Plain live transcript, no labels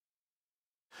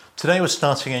Today we're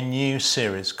starting a new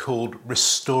series called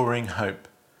Restoring Hope,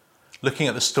 looking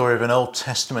at the story of an Old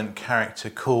Testament character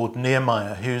called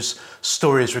Nehemiah, whose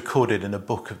story is recorded in a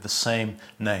book of the same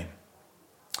name.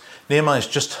 Nehemiah's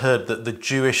just heard that the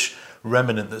Jewish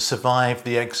remnant that survived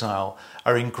the exile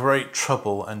are in great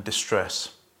trouble and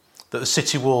distress, that the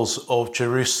city walls of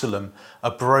Jerusalem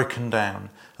are broken down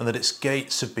and that its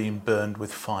gates have been burned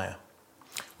with fire.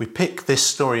 We pick this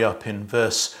story up in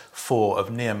verse 4 of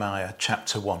Nehemiah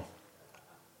chapter 1.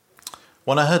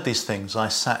 When I heard these things, I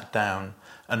sat down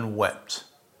and wept.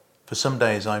 For some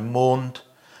days I mourned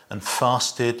and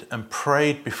fasted and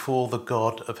prayed before the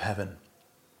God of heaven.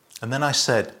 And then I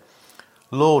said,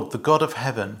 Lord, the God of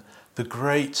heaven, the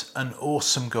great and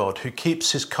awesome God, who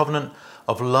keeps his covenant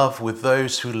of love with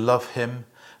those who love him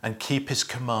and keep his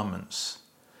commandments,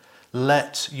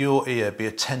 let your ear be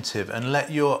attentive and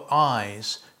let your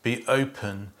eyes be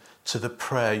open to the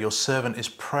prayer your servant is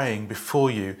praying before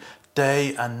you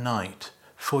day and night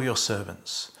for your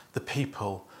servants, the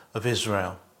people of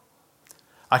Israel.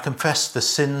 I confess the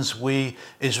sins we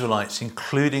Israelites,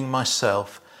 including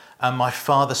myself and my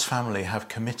father's family, have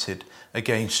committed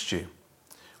against you.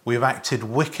 We have acted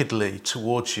wickedly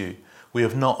towards you. We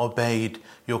have not obeyed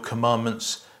your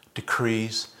commandments,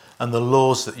 decrees, and the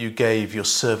laws that you gave your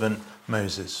servant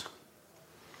Moses.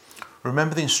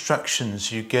 Remember the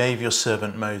instructions you gave your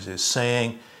servant Moses,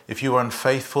 saying, if you are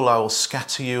unfaithful, I will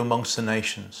scatter you amongst the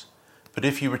nations. But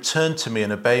if you return to me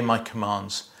and obey my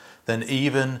commands, then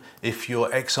even if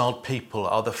your exiled people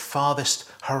are the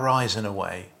farthest horizon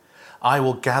away, I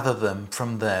will gather them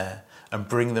from there and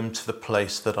bring them to the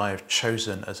place that I have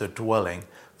chosen as a dwelling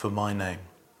for my name.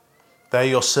 They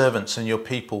are your servants and your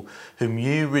people, whom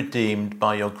you redeemed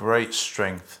by your great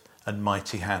strength and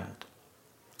mighty hand.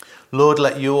 Lord,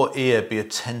 let your ear be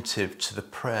attentive to the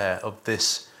prayer of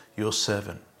this your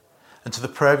servant, and to the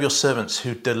prayer of your servants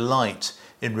who delight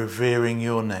in revering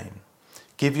your name.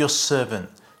 Give your servant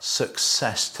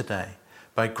success today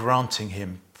by granting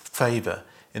him favour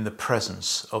in the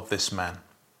presence of this man.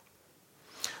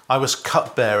 I was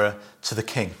cupbearer to the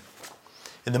king.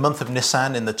 In the month of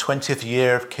Nisan, in the 20th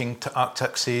year of King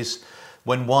Artaxerxes,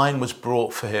 when wine was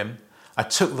brought for him, I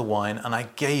took the wine and I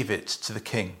gave it to the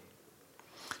king.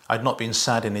 I had not been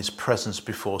sad in his presence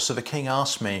before, so the king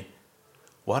asked me,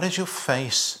 why does your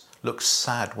face look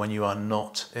sad when you are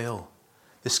not ill?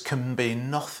 This can be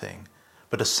nothing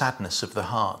but a sadness of the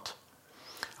heart.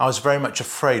 I was very much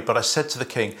afraid, but I said to the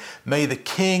king, may the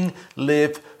king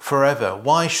live forever.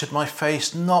 Why should my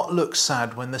face not look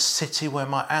sad when the city where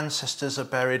my ancestors are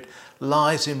buried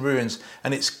lies in ruins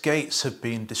and its gates have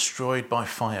been destroyed by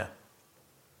fire?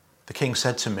 The king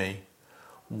said to me,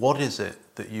 what is it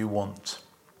that you want?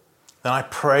 Then I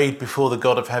prayed before the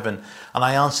God of heaven, and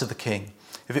I answered the king,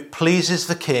 if it pleases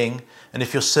the king, and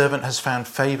if your servant has found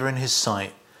favour in his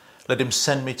sight, let him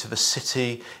send me to the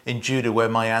city in Judah where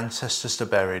my ancestors are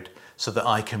buried, so that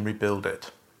I can rebuild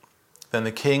it. Then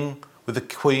the king, with the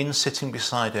queen sitting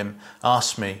beside him,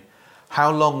 asked me,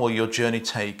 how long will your journey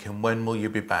take, and when will you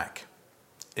be back?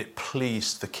 It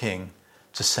pleased the king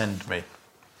to send me.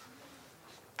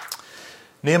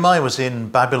 Nehemiah was in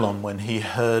Babylon when he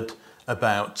heard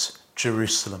about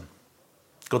Jerusalem.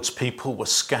 God's people were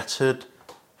scattered,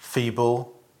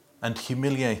 feeble, and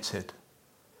humiliated.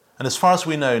 And as far as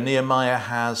we know, Nehemiah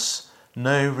has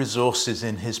no resources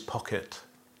in his pocket.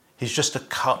 He's just a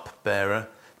cupbearer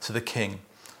to the king,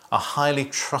 a highly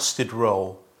trusted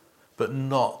role, but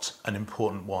not an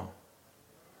important one.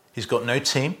 He's got no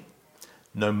team,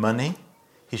 no money.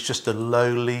 He's just a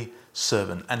lowly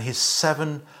servant, and he's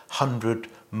 700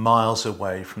 miles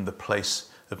away from the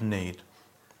place of need.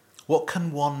 What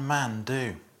can one man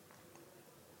do?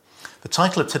 The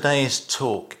title of today's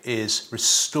talk is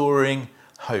Restoring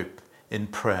Hope in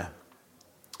Prayer.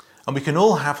 And we can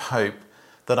all have hope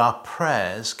that our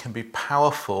prayers can be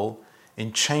powerful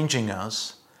in changing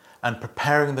us and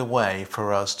preparing the way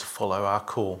for us to follow our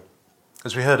call.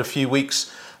 As we heard a few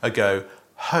weeks ago,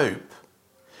 hope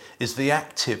is the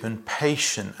active and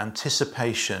patient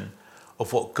anticipation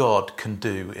of what God can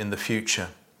do in the future.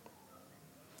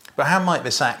 But how might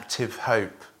this active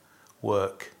hope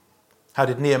work? How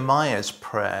did Nehemiah's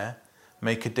prayer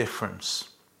make a difference?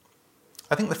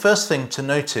 I think the first thing to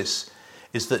notice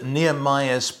is that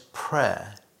Nehemiah's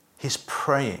prayer, his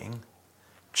praying,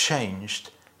 changed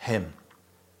him.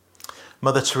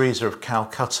 Mother Teresa of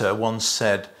Calcutta once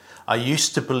said, I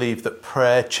used to believe that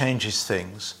prayer changes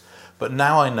things, but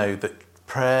now I know that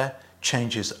prayer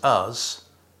changes us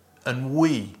and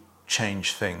we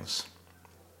change things.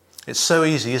 It's so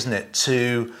easy, isn't it,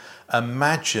 to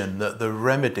imagine that the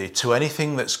remedy to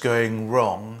anything that's going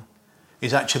wrong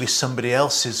is actually somebody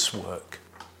else's work.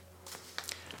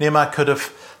 Nehemiah could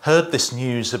have heard this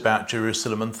news about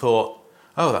Jerusalem and thought,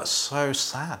 oh, that's so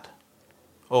sad.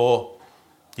 Or,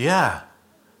 yeah,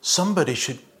 somebody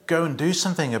should go and do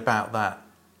something about that.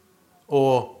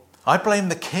 Or, I blame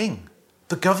the king.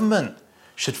 The government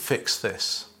should fix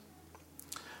this.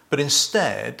 But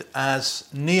instead, as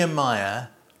Nehemiah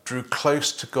drew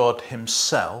close to God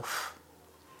himself,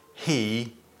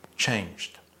 he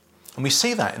changed. And we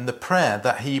see that in the prayer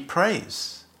that he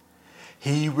prays.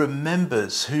 He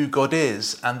remembers who God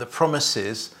is and the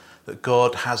promises that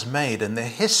God has made and the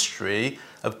history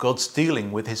of God's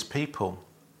dealing with his people.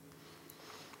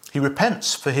 He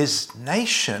repents for his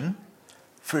nation,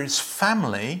 for his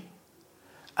family,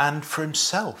 and for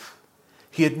himself.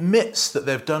 He admits that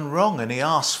they've done wrong and he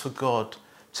asks for God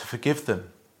to forgive them.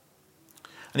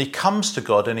 And he comes to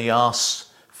God and he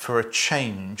asks for a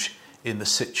change in the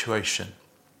situation.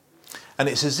 And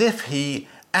it's as if he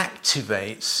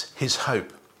activates his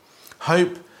hope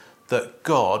that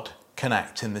God can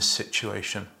act in this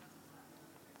situation.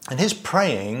 And his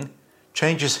praying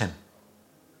changes him.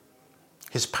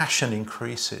 His passion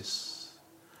increases.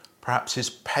 Perhaps his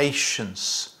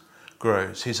patience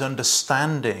grows. His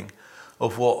understanding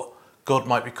of what God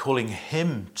might be calling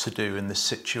him to do in this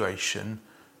situation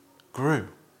grew.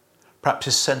 Perhaps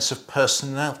his sense of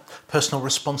personal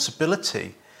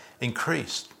responsibility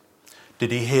increased.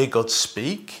 Did he hear God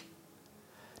speak?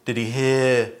 Did he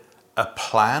hear a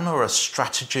plan or a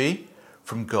strategy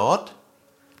from God?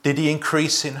 Did he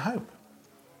increase in hope?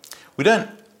 We don't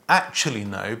actually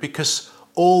know because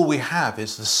all we have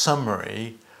is the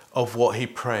summary of what he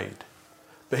prayed.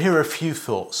 But here are a few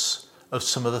thoughts of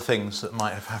some of the things that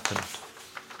might have happened.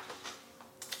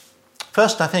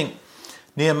 First, I think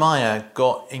Nehemiah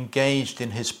got engaged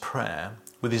in his prayer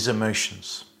with his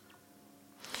emotions.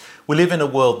 We live in a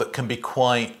world that can be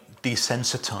quite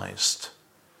desensitized.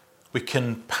 We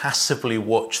can passively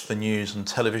watch the news and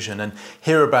television and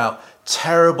hear about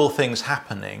terrible things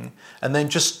happening and then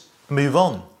just move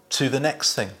on to the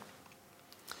next thing.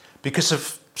 Because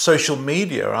of social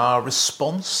media, our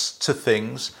response to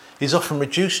things is often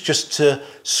reduced just to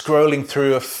scrolling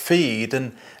through a feed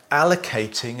and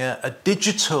allocating a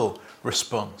digital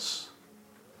response.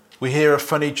 We hear a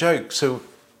funny joke, so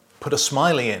put a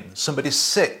smiley in. Somebody's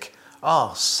sick,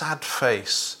 sad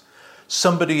face.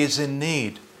 Somebody is in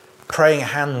need, praying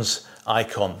hands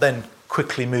icon, then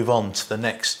quickly move on to the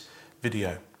next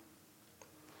video.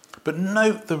 But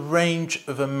note the range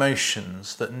of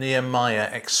emotions that Nehemiah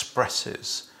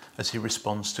expresses as he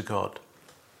responds to God.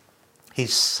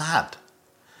 He's sad,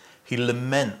 he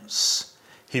laments,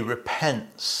 he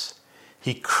repents,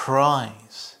 he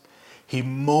cries, he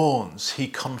mourns, he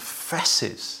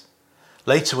confesses.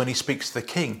 Later when he speaks to the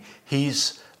king,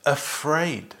 he's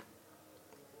afraid.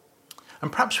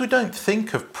 And perhaps we don't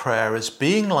think of prayer as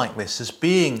being like this, as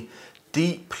being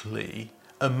deeply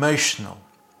emotional.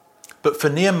 But for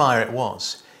Nehemiah it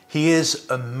was. He is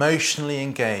emotionally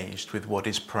engaged with what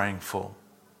he's praying for.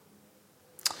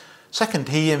 Second,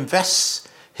 he invests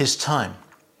his time.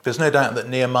 There's no doubt that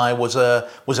Nehemiah was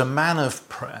a man of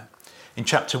prayer. In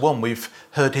chapter 1, we've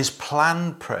heard his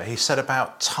planned prayer. He set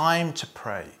about time to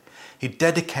pray. He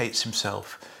dedicates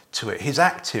himself to it. He's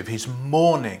active, he's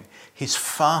mourning, he's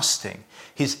fasting,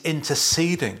 he's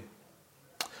interceding.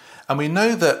 And we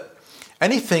know that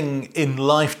anything in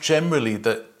life generally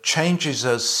that changes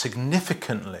us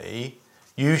significantly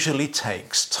usually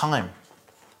takes time.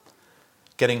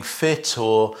 Getting fit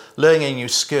or learning a new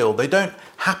skill, they don't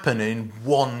happen in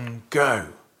one go.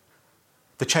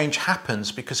 The change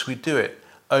happens because we do it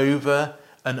over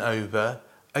and over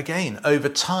again, over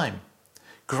time.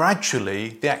 Gradually,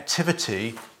 the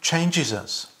activity changes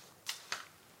us.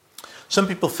 Some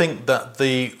people think that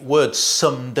the word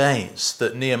some days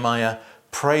that Nehemiah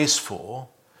prays for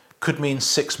could mean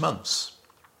 6 months.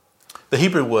 The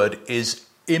Hebrew word is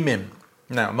imim.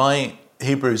 Now, my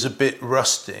Hebrew is a bit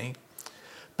rusty,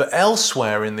 but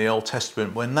elsewhere in the Old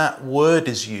Testament, when that word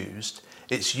is used,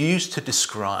 it's used to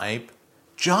describe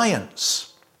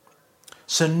giants.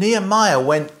 So Nehemiah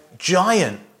went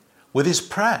giant with his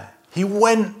prayer. He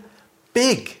went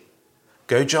big.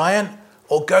 Go giant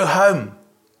or go home.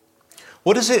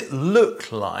 What does it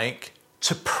look like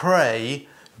to pray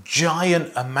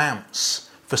giant amounts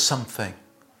for something?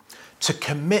 To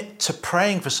commit to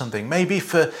praying for something, maybe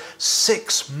for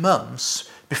 6 months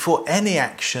before any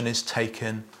action is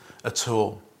taken at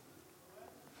all.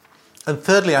 And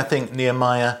thirdly, I think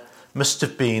Nehemiah must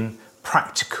have been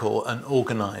practical and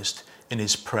organised in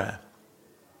his prayer.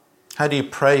 How do you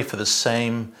pray for the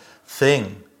same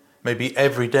thing, maybe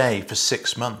every day for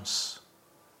 6 months?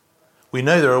 We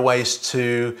know there are ways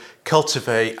to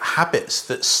cultivate habits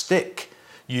that stick.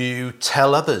 You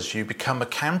tell others, you become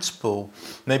accountable.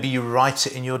 Maybe you write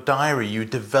it in your diary, you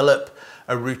develop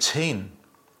a routine.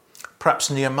 Perhaps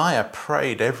Nehemiah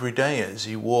prayed every day as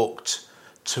he walked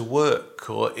to work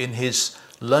or in his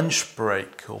lunch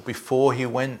break or before he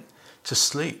went to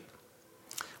sleep.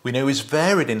 We know he's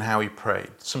varied in how he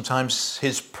prayed. Sometimes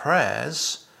his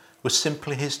prayers were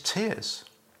simply his tears.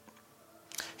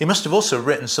 He must have also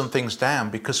written some things down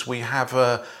because we have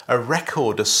a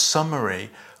record, a summary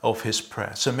of his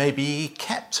prayer. So maybe he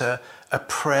kept a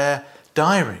prayer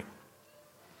diary.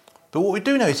 But what we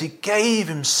do know is he gave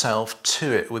himself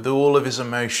to it with all of his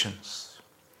emotions.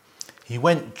 He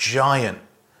went giant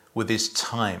with his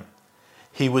time.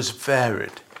 He was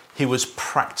varied. He was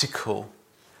practical.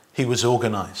 He was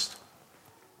organized.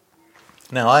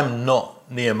 Now, I'm not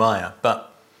Nehemiah,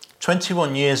 but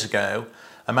 21 years ago,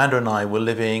 Amanda and I were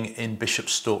living in Bishop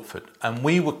Stortford, and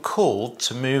we were called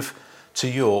to move to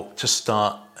York to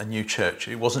start a new church.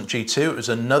 It wasn't G2, it was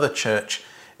another church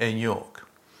in York.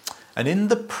 And in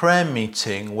the prayer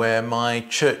meeting where my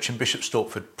church in Bishop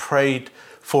Stortford prayed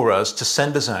for us to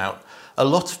send us out, a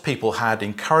lot of people had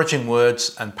encouraging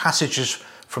words and passages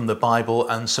from the Bible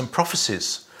and some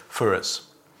prophecies for us.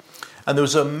 And there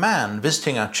was a man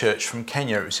visiting our church from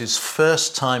Kenya. It was his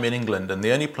first time in England, and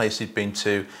the only place he'd been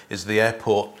to is the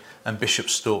airport and Bishop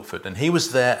Stortford. And he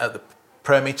was there at the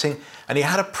prayer meeting, and he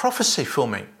had a prophecy for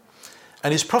me.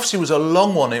 And his prophecy was a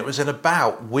long one. It was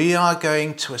about, we are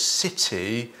going to a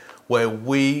city where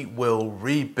we will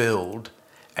rebuild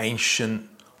ancient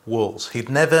walls. He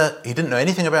didn't know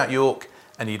anything about York,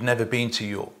 and he'd never been to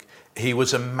York. He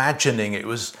was imagining it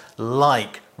was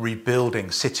like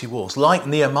rebuilding city walls. Like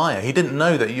Nehemiah, he didn't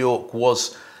know that York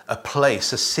was a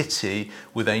place, a city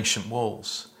with ancient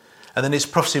walls. And then his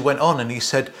prophecy went on and he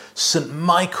said, St.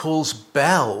 Michael's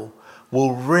bell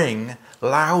will ring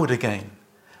loud again.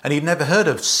 And he'd never heard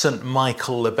of St.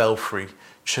 Michael the Belfry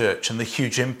Church and the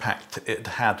huge impact it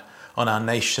had on our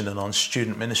nation and on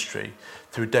student ministry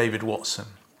through David Watson.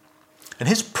 And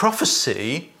his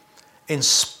prophecy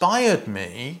inspired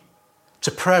me to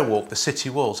prayer walk the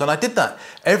city walls. And I did that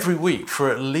every week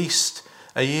for at least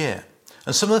a year.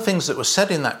 And some of the things that were said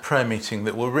in that prayer meeting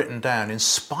that were written down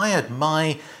inspired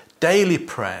my daily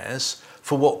prayers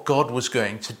for what God was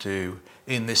going to do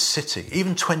in this city.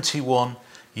 Even 21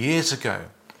 years ago,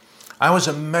 I was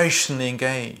emotionally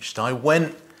engaged. I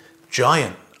went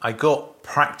giant. I got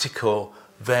practical,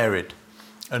 varied,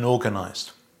 and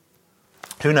organized.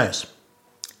 Who knows?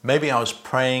 Maybe I was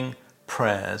praying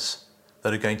prayers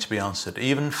that are going to be answered,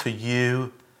 even for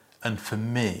you and for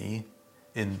me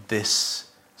in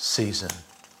this season,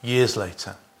 years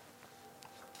later.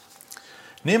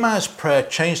 Nehemiah's prayer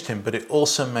changed him, but it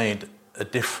also made a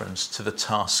difference to the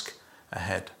task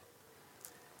ahead.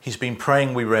 He's been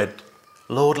praying, we read,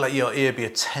 Lord, let your ear be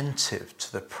attentive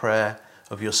to the prayer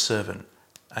of your servant.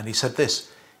 And he said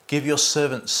this, give your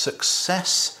servant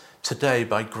success today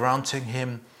by granting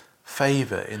him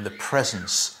favor in the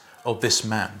presence of this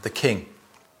man, the king.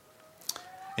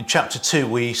 In chapter 2,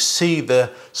 we see the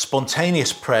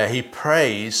spontaneous prayer he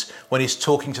prays when he's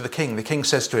talking to the king. The king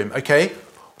says to him, okay,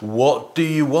 what do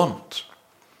you want?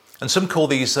 And some call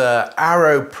these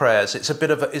arrow prayers. It's a bit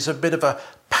of a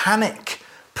panic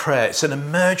prayer. It's an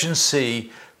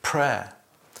emergency prayer.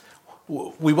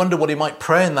 We wonder what he might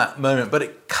pray in that moment, but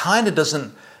it kind of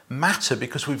doesn't matter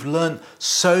because we've learned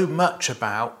so much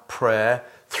about prayer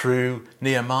through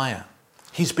Nehemiah.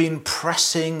 He's been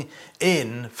pressing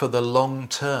in for the long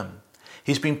term.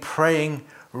 He's been praying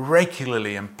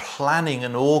regularly and planning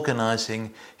and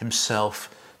organizing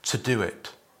himself to do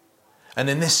it. And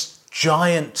in this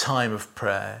giant time of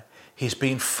prayer, he's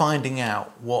been finding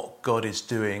out what God is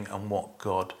doing and what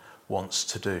God wants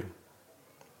to do.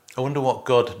 I wonder what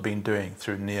God had been doing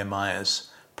through Nehemiah's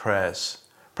prayers.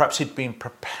 Perhaps he'd been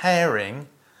preparing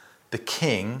the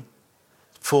king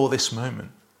for this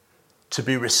moment, to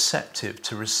be receptive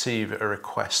to receive a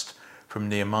request from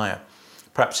Nehemiah.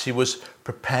 Perhaps he was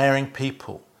preparing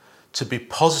people to be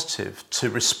positive, to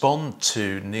respond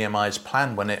to Nehemiah's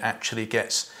plan when it actually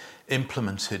gets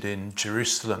implemented in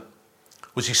Jerusalem.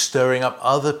 Was he stirring up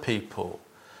other people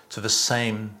to the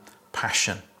same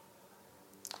passion?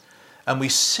 And we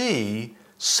see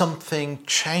something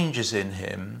changes in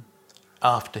him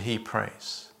after he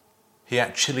prays. He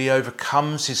actually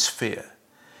overcomes his fear.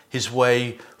 His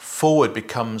way forward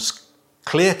becomes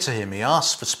clear to him. He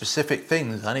asks for specific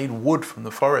things. I need wood from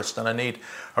the forest, and I need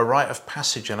a rite of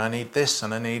passage, and I need this,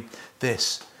 and I need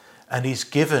this. And he's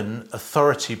given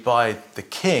authority by the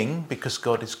king because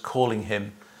God is calling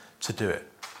him to do it.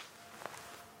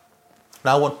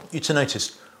 Now I want you to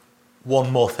notice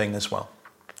one more thing as well,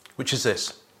 which is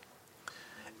this.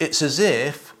 It's as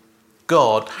if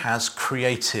God has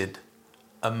created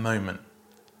a moment.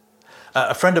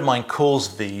 A friend of mine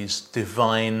calls these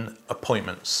divine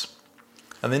appointments.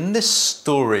 And in this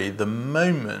story, the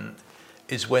moment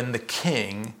is when the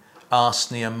king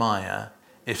asks Nehemiah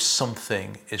if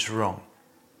something is wrong.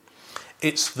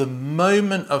 It's the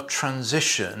moment of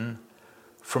transition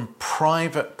from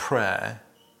private prayer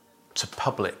to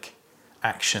public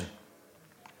action.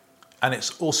 And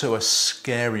it's also a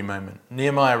scary moment.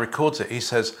 Nehemiah records it. He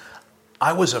says,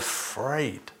 I was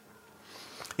afraid.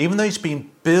 Even though he's been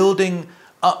building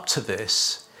up to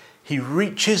this, he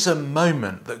reaches a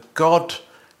moment that God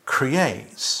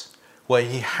creates where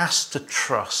he has to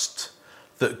trust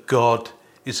that God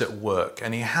is at work,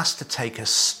 and he has to take a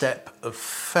step of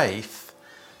faith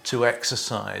to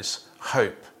exercise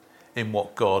hope in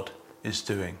what God is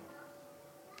doing.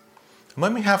 And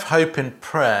when we have hope in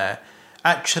prayer,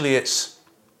 actually it's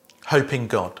hope in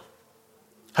God,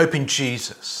 hope in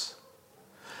Jesus.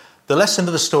 The lesson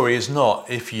of the story is not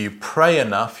if you pray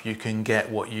enough, you can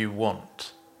get what you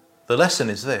want. The lesson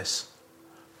is this: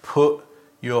 put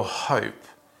your hope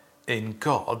in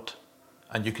God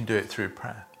and you can do it through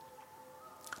prayer.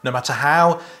 No matter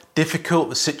how difficult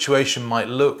the situation might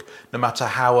look, no matter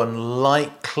how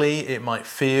unlikely it might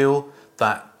feel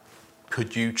that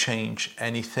could you change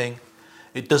anything,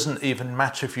 it doesn't even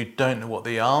matter if you don't know what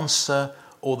the answer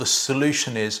or the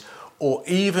solution is, or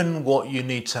even what you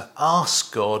need to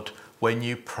ask God when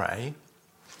you pray.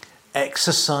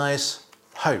 Exercise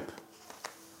hope.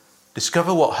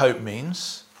 Discover what hope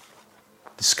means.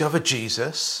 Discover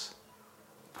Jesus.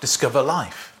 Discover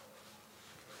life.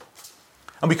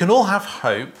 And we can all have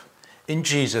hope in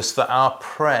Jesus that our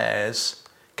prayers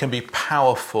can be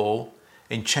powerful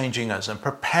in changing us and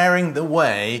preparing the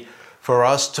way for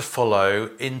us to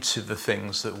follow into the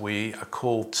things that we are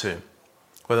called to,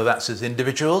 whether that's as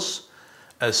individuals,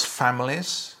 as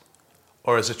families,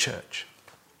 or as a church.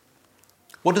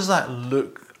 What does that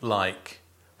look like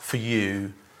for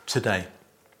you today?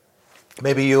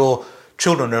 Maybe your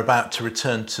children are about to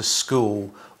return to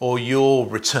school, or you're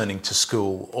returning to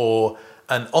school, or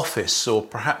an office, or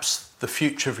perhaps the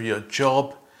future of your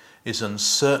job is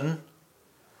uncertain.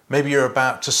 Maybe you're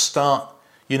about to start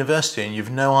university and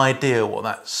you've no idea what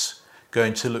that's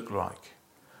going to look like.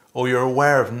 Or you're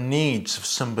aware of needs of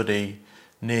somebody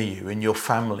near you, in your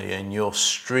family, in your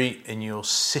street, in your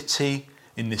city,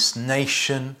 in this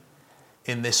nation,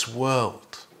 in this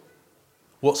world.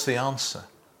 What's the answer?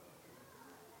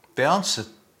 The answer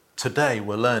today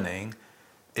we're learning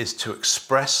is to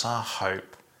express our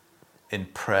hope in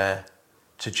prayer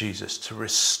to Jesus, to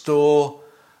restore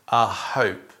our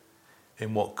hope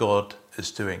in what God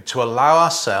is doing, to allow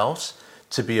ourselves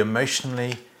to be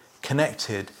emotionally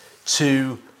connected,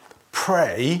 to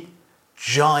pray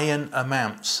giant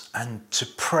amounts and to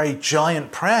pray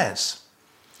giant prayers,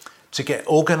 to get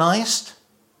organized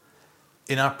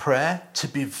in our prayer, to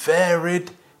be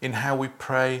varied in how we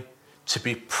pray, to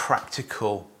be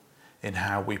practical in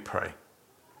how we pray.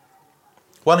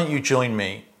 Why don't you join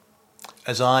me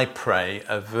as I pray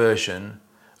a version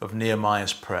of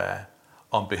Nehemiah's prayer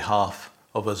on behalf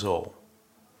of us all?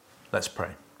 Let's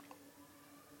pray.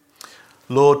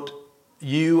 Lord,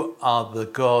 you are the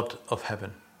God of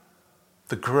heaven,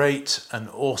 the great and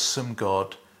awesome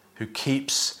God who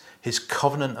keeps his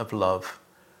covenant of love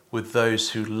with those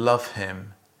who love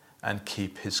him and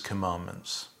keep his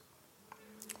commandments.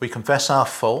 We confess our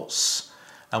faults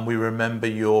and we remember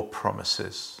your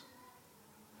promises.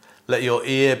 Let your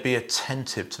ear be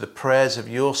attentive to the prayers of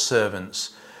your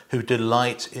servants who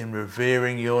delight in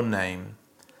revering your name,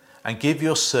 and give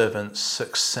your servants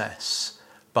success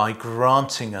by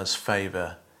granting us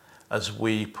favour as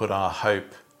we put our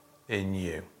hope in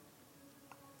you.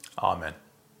 Amen.